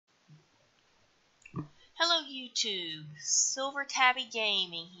Hello YouTube, Silver Tabby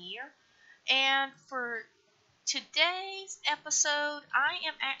Gaming here, and for today's episode I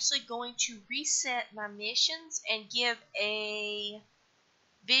am actually going to reset my missions and give a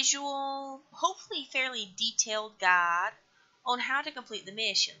visual, hopefully fairly detailed guide on how to complete the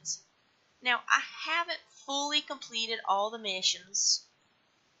missions. Now I haven't fully completed all the missions.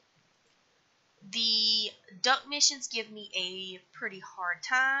 The duck missions give me a pretty hard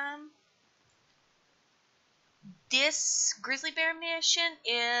time. This grizzly bear mission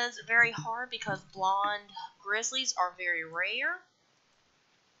is very hard because blonde grizzlies are very rare.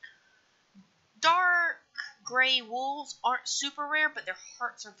 Dark gray wolves aren't super rare, but their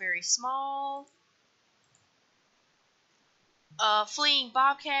hearts are very small. Fleeing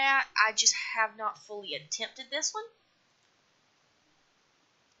bobcat, I just have not fully attempted this one.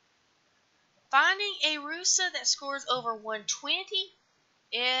 Finding a Rusa that scores over 120,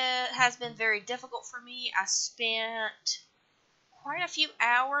 it has been very difficult for me. I spent quite a few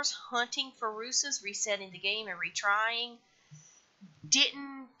hours hunting for Rusas, resetting the game and retrying.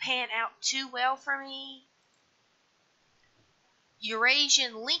 Didn't pan out too well for me.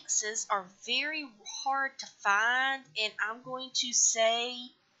 Eurasian lynxes are very hard to find, and I'm going to say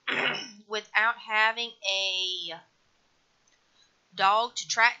without having a dog to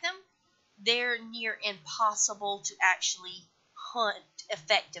track them, they're near impossible to actually hunt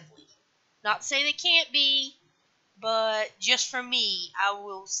effectively. Not to say they can't be, but just for me, I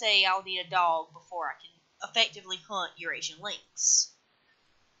will say I'll need a dog before I can effectively hunt Eurasian lynx.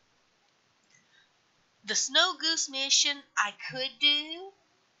 The snow goose mission I could do,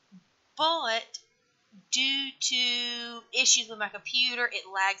 but due to issues with my computer, it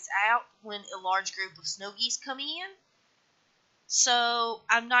lags out when a large group of snow geese come in. So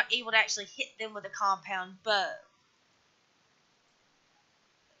I'm not able to actually hit them with a compound bow.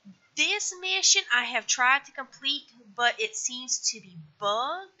 This mission I have tried to complete, but it seems to be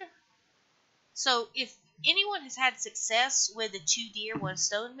bugged. So if anyone has had success with the 2 deer 1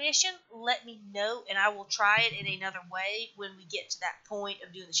 stone mission, let me know and I will try it in another way when we get to that point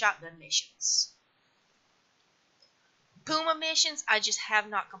of doing the shotgun missions. Puma missions I just have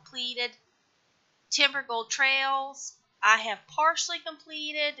not completed. Timber Gold Trails I have partially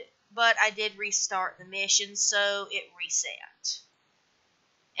completed, but I did restart the mission, so it reset.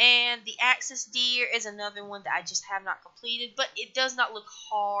 And the Axis Deer is another one that I just have not completed, but it does not look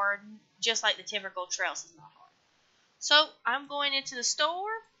hard, just like the Timber Gold Trails is not hard. So I'm going into the store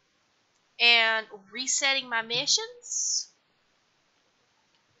and resetting my missions.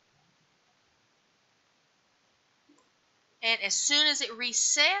 And as soon as it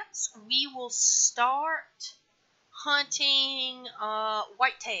resets, we will start hunting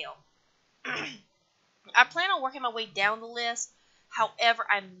whitetail. I plan on working my way down the list. However,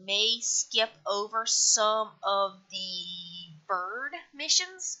 I may skip over some of the bird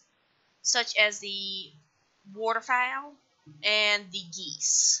missions, such as the waterfowl and the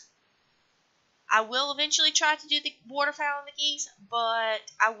geese. I will eventually try to do the waterfowl and the geese, but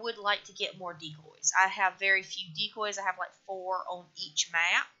I would like to get more decoys. I have very few decoys. I have like 4 on each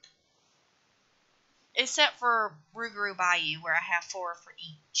map. Except for Rougarou Bayou, where I have 4 for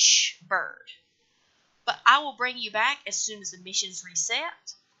each bird. But I will bring you back as soon as the missions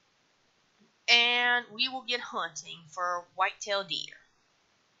reset. And we will get hunting for whitetail deer.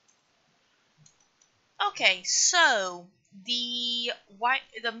 Okay, so the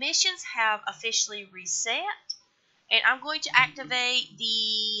missions have officially reset. And I'm going to activate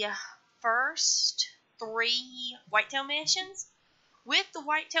the first 3 whitetail missions. With the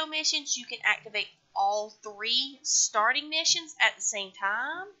whitetail missions, you can activate all 3 starting missions at the same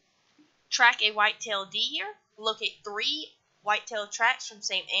time. Track a whitetail deer, locate 3 whitetail tracks from the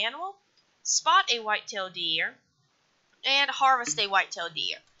same animal, spot a whitetail deer, and harvest a whitetail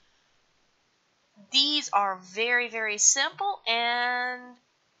deer. These are very, very simple, and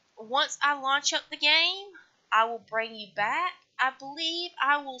once I launch up the game, I will bring you back. I believe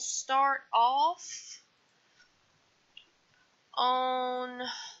I will start off on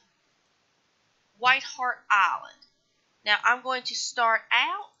Whiteheart Island. Now I'm going to start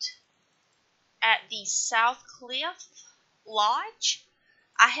out at the South Cliff Lodge.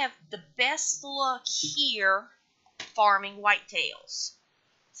 I have the best luck here farming whitetails.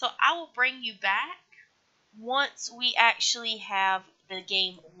 So I will bring you back once we actually have the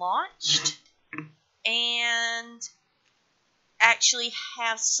game launched and actually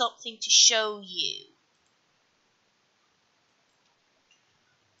have something to show you.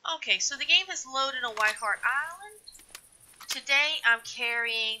 Okay, so the game has loaded on Whiteheart Island. Today I'm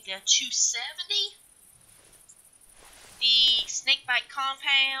carrying the 270, the snakebite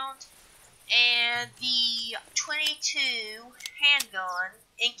compound, and the 22 handgun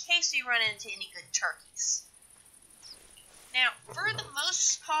in case we run into any good turkeys. Now, for the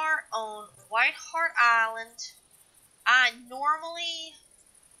most part on White Hart Island, I normally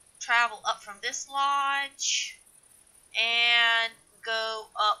travel up from this lodge and go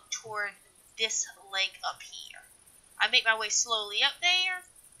up toward this lake up here. I make my way slowly up there,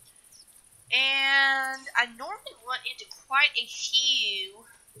 and I normally run into quite a few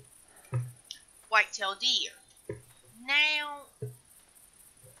whitetail deer. Now,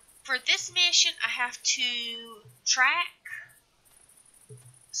 for this mission, I have to track,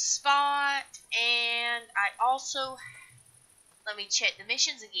 spot, and I also, let me check the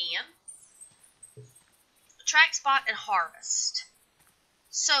missions again, track, spot, and harvest.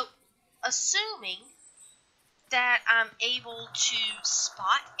 So, assuming that I'm able to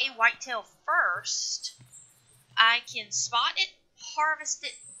spot a whitetail first, I can spot it, harvest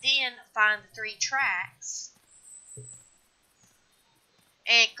it, then find the 3 tracks,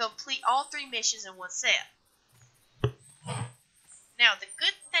 and complete all 3 missions in one set. Now, the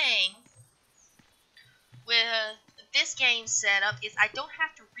good thing with this game setup is I don't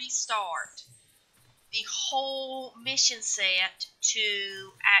have to restart the whole mission set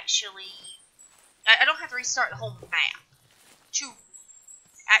to actually, I don't have to restart the whole map to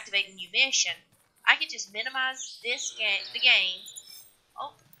activate a new mission. I can just minimize this the game.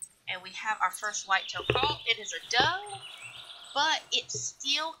 Oh, and we have our first whitetail caught. It is a doe, but it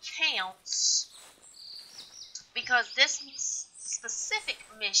still counts because this specific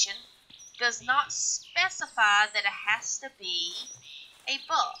mission does not specify that it has to be a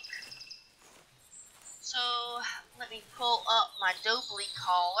buck. So let me pull up my doe bleat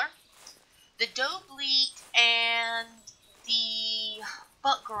caller. The doe bleat and the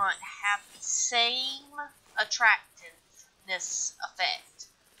buck grunt have the same attractiveness effect.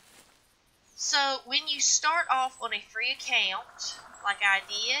 So when you start off on a free account, like I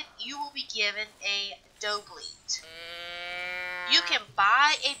did, you will be given a doe bleat. You can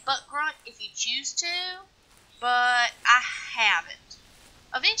buy a buck grunt if you choose to, but I haven't.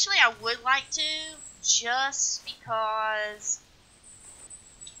 Eventually I would like to, just because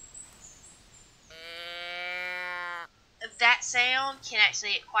that sound can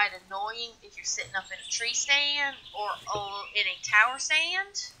actually get quite annoying if you're sitting up in a tree stand or in a tower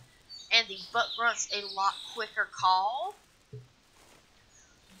stand, and the buck grunt's a lot quicker call.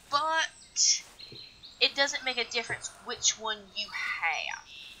 But it doesn't make a difference which one you have.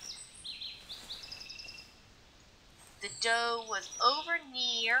 The doe was over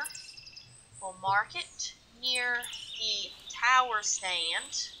near, we'll mark it, near the tower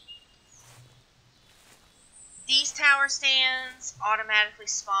stand. These tower stands automatically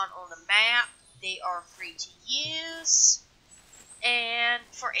spawn on the map. They are free to use. And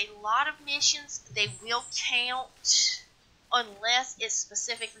for a lot of missions, they will count unless it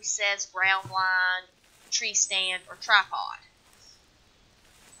specifically says ground line, tree stand, or tripod.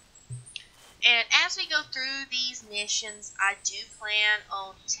 And as we go through these missions, I do plan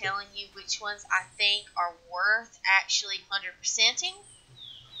on telling you which ones I think are worth actually 100%ing.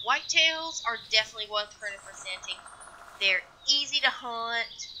 Whitetails are definitely worth 100%ing. They're easy to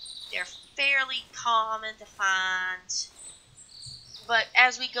hunt. They're fairly common to find. But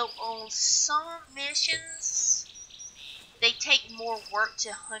as we go on some missions, they take more work to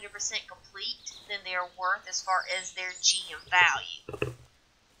 100% complete than they are worth as far as their GM value.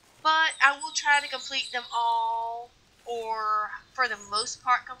 But I will try to complete them all, or for the most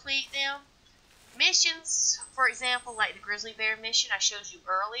part complete them. Missions, for example, like the grizzly bear mission I showed you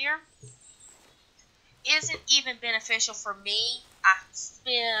earlier, isn't even beneficial for me. I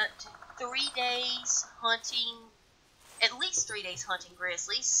spent 3 days hunting, at least 3 days hunting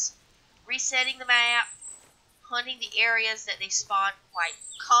grizzlies, resetting the map, hunting the areas that they spawn quite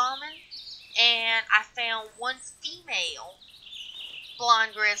common, and I found one female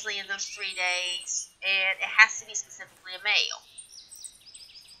blonde grizzly in those 3 days, and it has to be specifically a male.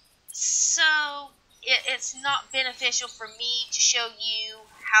 So it's not beneficial for me to show you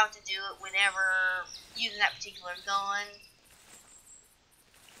how to do it whenever using that particular gun.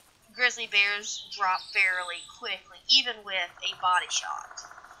 Grizzly bears drop fairly quickly, even with a body shot.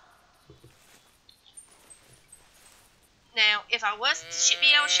 Now, if I was to be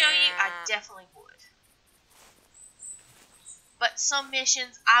able to show you, I definitely would. But some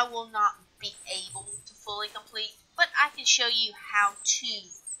missions I will not be able to fully complete, but I can show you how to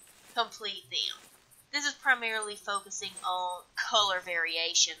complete them. This is primarily focusing on color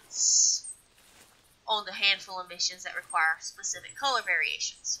variations, on the handful of missions that require specific color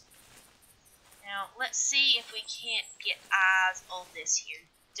variations. Now, let's see if we can't get eyes on this here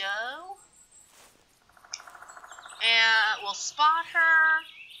doe. And we'll spot her,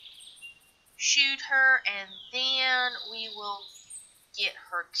 shoot her, and then we will get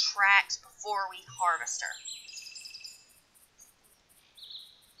her tracks before we harvest her.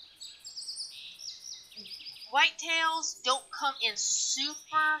 Whitetails don't come in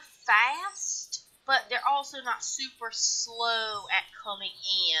super fast, but they're also not super slow at coming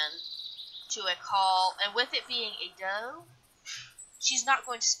in to a call. And with it being a doe, she's not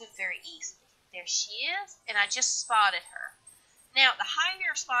going to spook very easily. There she is, and I just spotted her. Now, the higher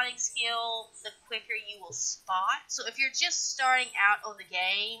your spotting skill, the quicker you will spot. So if you're just starting out on the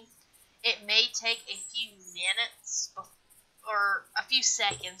game, it may take a few minutes or a few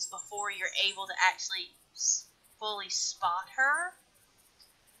seconds before you're able to actually fully spot her.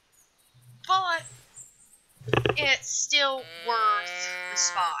 But it's still worth the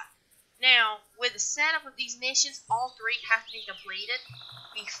spot. Now, with the setup of these missions, all three have to be completed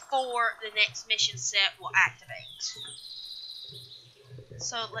before the next mission set will activate.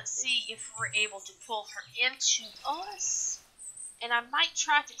 So let's see if we're able to pull her into us. And I might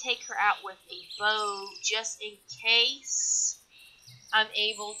try to take her out with a bow just in case I'm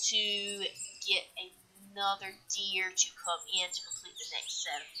able to get another deer to come in to complete the next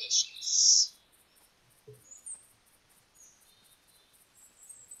set of missions.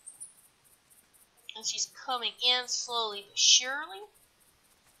 And she's coming in slowly but surely.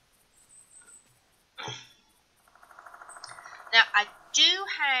 Now, I do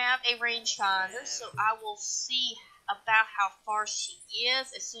have a rangefinder, so I will see about how far she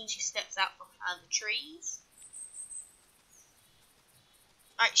is as soon as she steps out from behind the trees.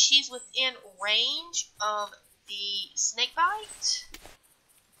 Alright, she's within range of the snakebite.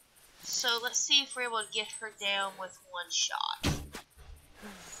 So let's see if we're able to get her down with one shot.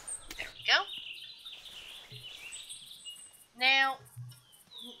 There we go. Now,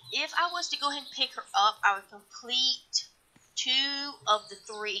 if I was to go ahead and pick her up, I would complete two of the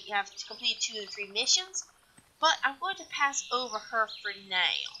three. You have to complete 2 of the 3 missions. But I'm going to pass over her for now.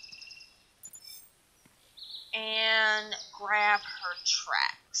 And grab her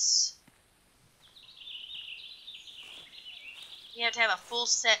tracks. You have to have a full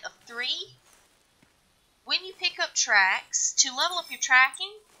set of 3. When you pick up tracks, to level up your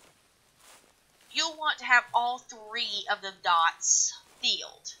tracking, you'll want to have all 3 of the dots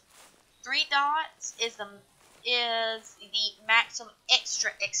filled. 3 dots is the maximum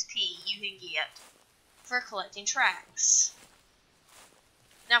extra XP you can get for collecting tracks.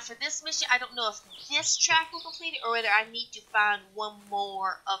 Now for this mission, I don't know if this track will complete it or whether I need to find one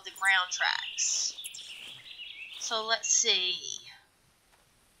more of the ground tracks. So let's see.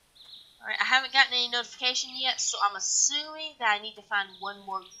 Alright, I haven't gotten any notification yet, so I'm assuming that I need to find one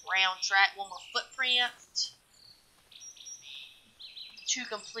more ground track, one more footprint to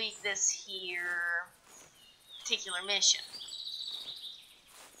complete this here particular mission.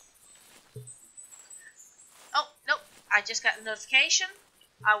 Oh, nope, I just got a notification.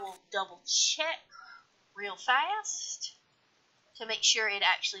 I will double check real fast to make sure it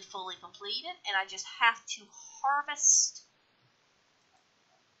actually fully completed, and I just have to harvest.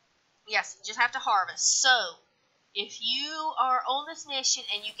 Yes, just have to harvest. So, if you are on this mission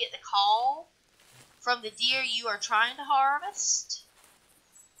and you get the call from the deer you are trying to harvest,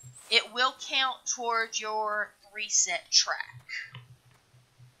 it will count towards your reset track.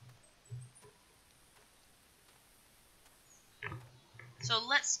 So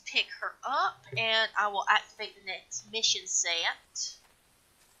let's pick her up, and I will activate the next mission set.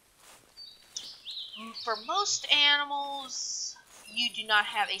 For most animals, you do not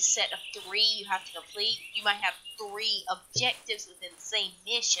have a set of 3 you have to complete. You might have 3 objectives within the same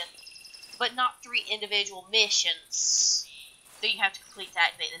mission, but not 3 individual missions that you have to complete to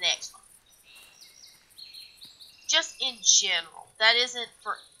activate the next one. Just in general, that isn't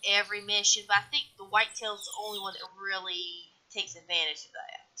for every mission, but I think the Whitetail is the only one that really takes advantage of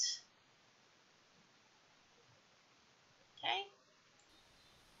that. Okay.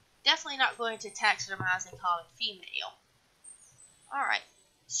 Definitely not going to taxidermize a common female. Alright,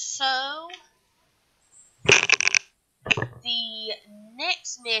 so the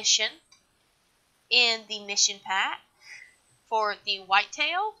next mission in the mission pack for the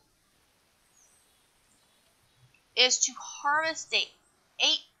Whitetail is to harvest a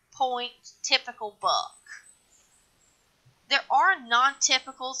 8-point typical buck. There are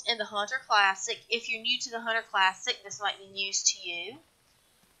non-typicals in the Hunter Classic. If you're new to the Hunter Classic, this might be news to you.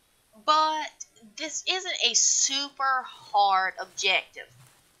 But this isn't a super hard objective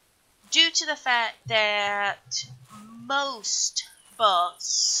due to the fact that most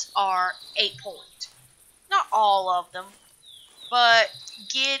bucks are 8-point. Not all of them, but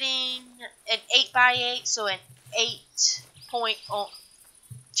getting an 8x8, so an 8 point on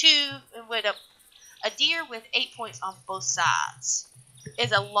a deer with 8 points on both sides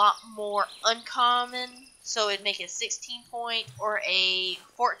is a lot more uncommon. So it'd make it 16 point or a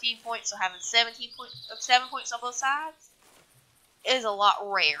 14 point. So having 7 points on both sides is a lot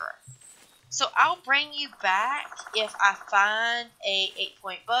rarer. So I'll bring you back if I find a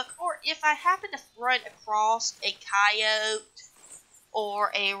 8-point buck, or if I happen to run across a coyote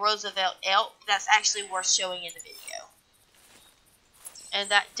or a Roosevelt elk that's actually worth showing in the video. And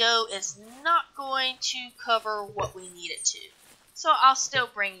that doe is not going to cover what we need it to. So I'll still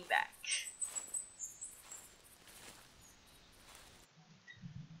bring you back.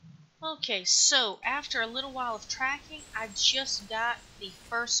 Okay, so after a little while of tracking, I just got the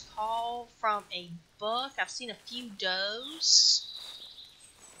first call from a buck. I've seen a few does.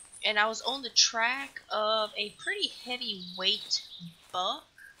 And I was on the track of a pretty heavyweight buck.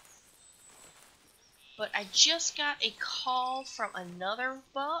 But I just got a call from another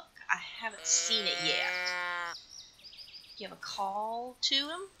buck. I haven't seen it yet. Give a call to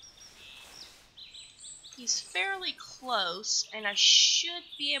him. He's fairly close, and I should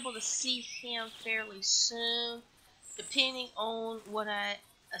be able to see him fairly soon. Depending on what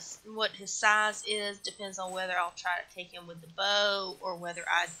his size is, depends on whether I'll try to take him with the bow or whether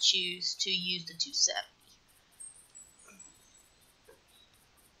I choose to use the 270.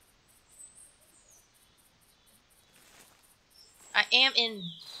 I am in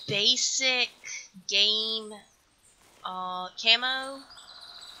basic game camo.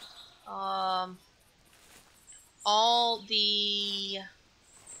 All the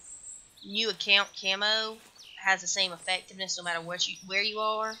new account camo has the same effectiveness no matter where you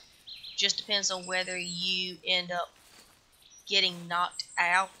are. Just depends on whether you end up getting knocked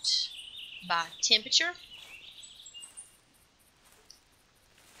out by temperature.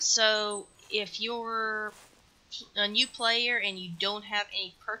 So if you're a new player and you don't have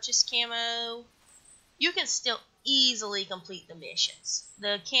any purchase camo, you can still easily complete the missions.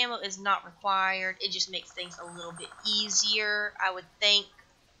 The camo is not required. It just makes things a little bit easier, I would think,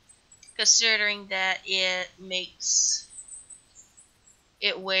 considering that it makes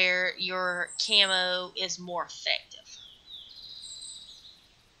it where your camo is more effective.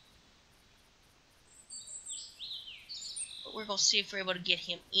 But we're going to see if we're able to get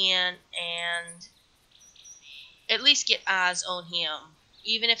him in and at least get eyes on him.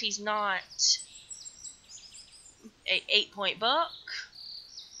 Even if he's not a 8-point buck,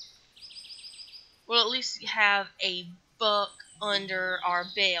 we'll at least have a buck under our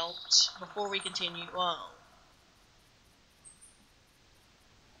belt before we continue on.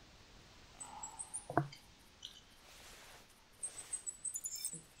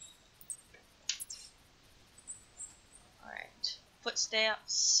 Alright,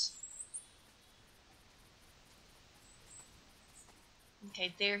 footsteps.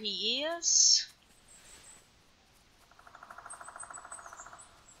 Okay, there he is.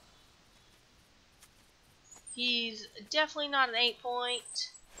 He's definitely not an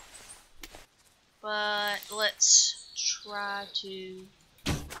 8-point, but let's try to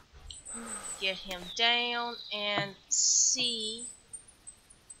get him down and see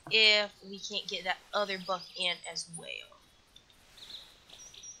if we can't get that other buck in as well.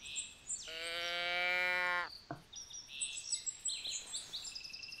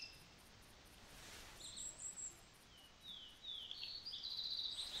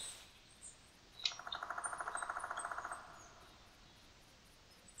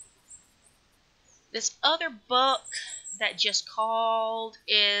 This other buck that just called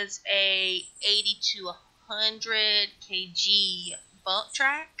is a 80 to 100 kg buck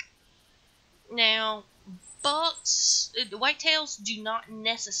track. Now, bucks, the whitetails do not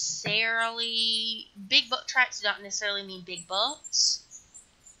necessarily, big buck tracks do not necessarily mean big bucks,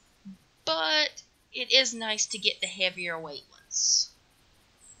 but it is nice to get the heavier weight ones.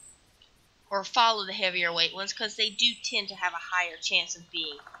 Or follow the heavier weight ones, because they do tend to have a higher chance of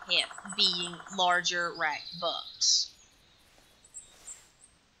being larger racked bucks.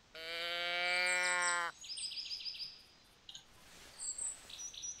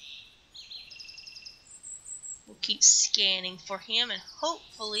 We'll keep scanning for him, and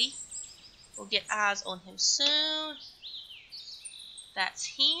hopefully we'll get eyes on him soon. That's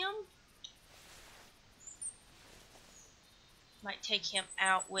him. Might take him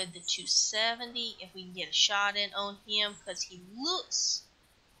out with the 270 if we can get a shot in on him, because he looks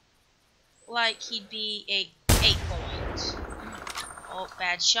like he'd be a 8-point. Oh,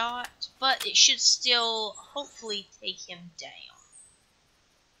 bad shot, but it should still hopefully take him down.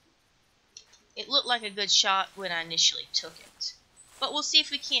 It looked like a good shot when I initially took it. But we'll see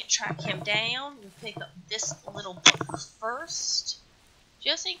if we can't track him down. We'll pick up this little book first,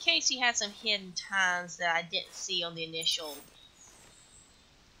 just in case he had some hidden times that I didn't see on the initial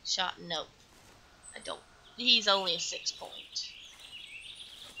shot. Nope, I don't. He's only a 6 point.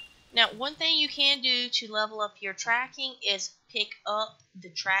 Now, one thing you can do to level up your tracking is pick up the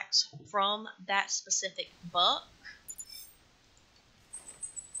tracks from that specific buck.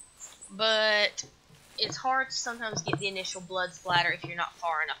 But it's hard to sometimes get the initial blood splatter if you're not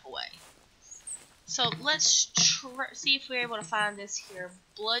far enough away. So let's see if we're able to find this here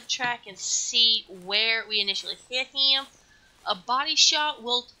blood track and see where we initially hit him. A body shot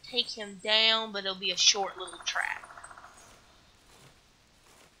will take him down, but it'll be a short little track.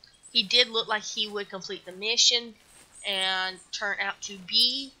 He did look like he would complete the mission and turn out to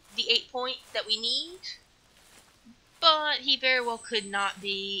be the 8 point that we need. But he very well could not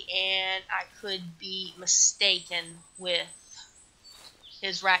be, and I could be mistaken with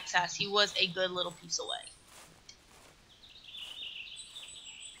his rack size. He was a good little piece away.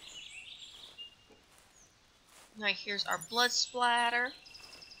 Alright, here's our blood splatter.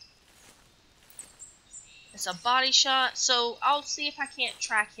 It's a body shot, so I'll see if I can't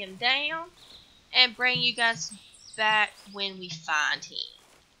track him down and bring you guys back when we find him.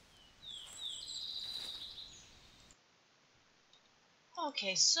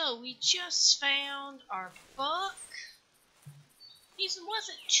 Okay, so we just found our buck. He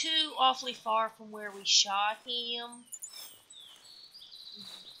wasn't too awfully far from where we shot him,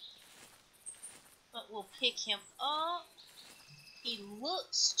 but we'll pick him up. He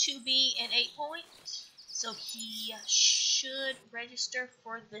looks to be an 8 point. So he should register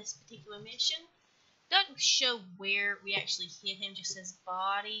for this particular mission. Doesn't show where we actually hit him, just says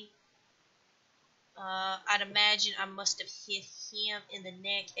body. I'd imagine I must have hit him in the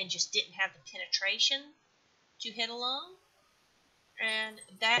neck and just didn't have the penetration to hit a lung. And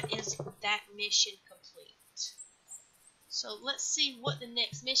that is that mission complete. So let's see what the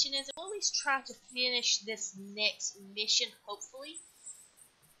next mission is. We'll at least try to finish this next mission, hopefully,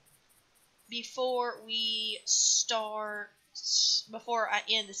 before I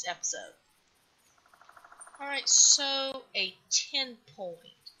end this episode. Alright, so a 10 point.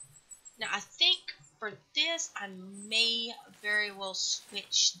 Now I think for this I may very well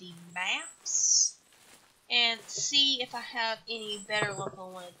switch the maps and see if I have any better luck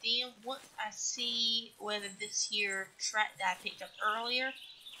on one of them. Once I see whether this here track that I picked up earlier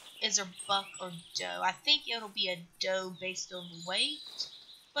is a buck or doe. I think it'll be a doe based on weight,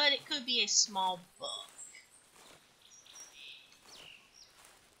 but it could be a small buck.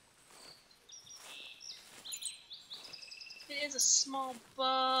 If it is a small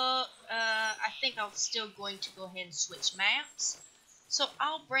buck, I think I'm still going to go ahead and switch maps. So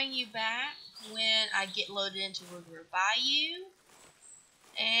I'll bring you back when I get loaded into Rougarou Bayou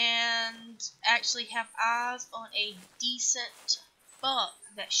and actually have eyes on a decent buck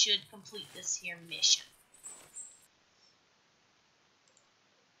that should complete this here mission.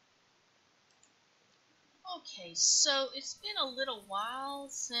 Okay, so it's been a little while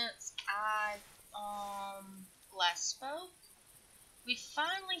since I last spoke. We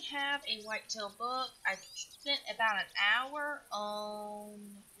finally have a whitetail buck. I spent about an hour on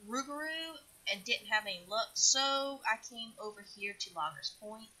Rougarou and didn't have any luck, so I came over here to Loggers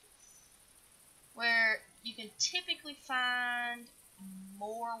Point, where you can typically find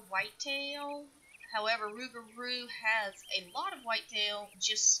more whitetail. However, Rougarou has a lot of whitetail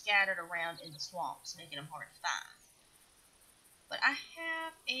just scattered around in the swamps, making them hard to find. But I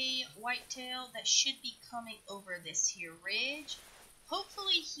have a whitetail that should be coming over this here ridge.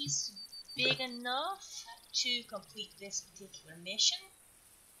 Hopefully he's big enough to complete this particular mission,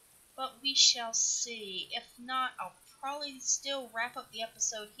 but we shall see. If not, I'll probably still wrap up the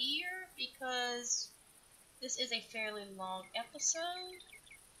episode here because this is a fairly long episode.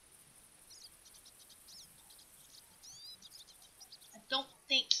 I don't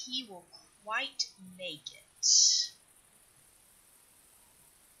think he will quite make it.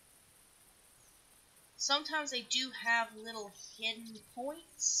 Sometimes they do have little hidden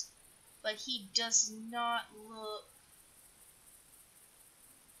points, but he does not look...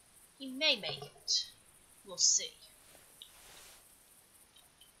 He may make it. We'll see.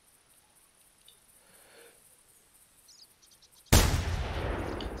 I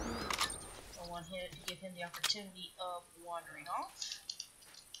want him to give him the opportunity of wandering off.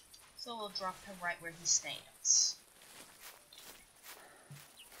 So we'll drop him right where he stands.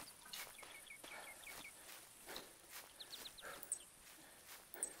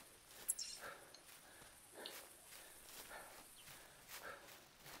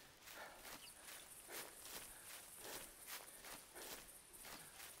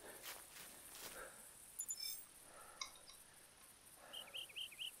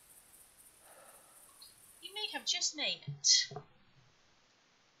 just name it.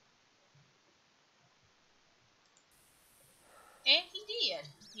 And he did.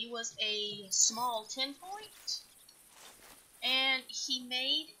 He was a small 10 point. And he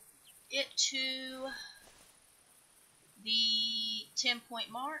made it to the 10-point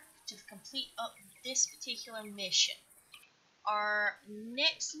mark to complete up this particular mission. Our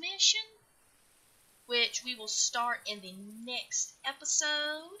next mission, which we will start in the next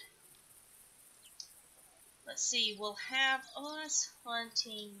episode. Let's see, we'll have us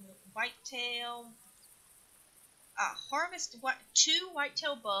hunting whitetail. Harvest 2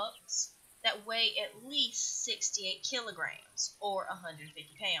 whitetail bucks that weigh at least 68 kilograms or 150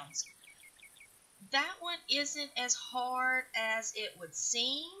 pounds. That one isn't as hard as it would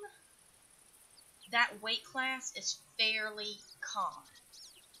seem. That weight class is fairly common.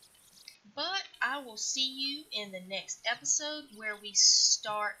 But I will see you in the next episode where we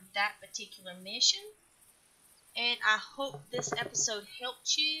start that particular mission. And I hope this episode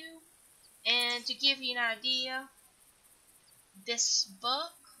helped you. And to give you an idea, this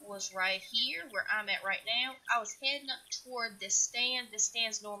buck was right here where I'm at right now. I was heading up toward this stand. This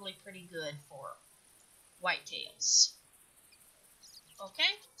stand's normally pretty good for whitetails.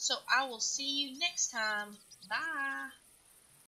 Okay, so I will see you next time. Bye.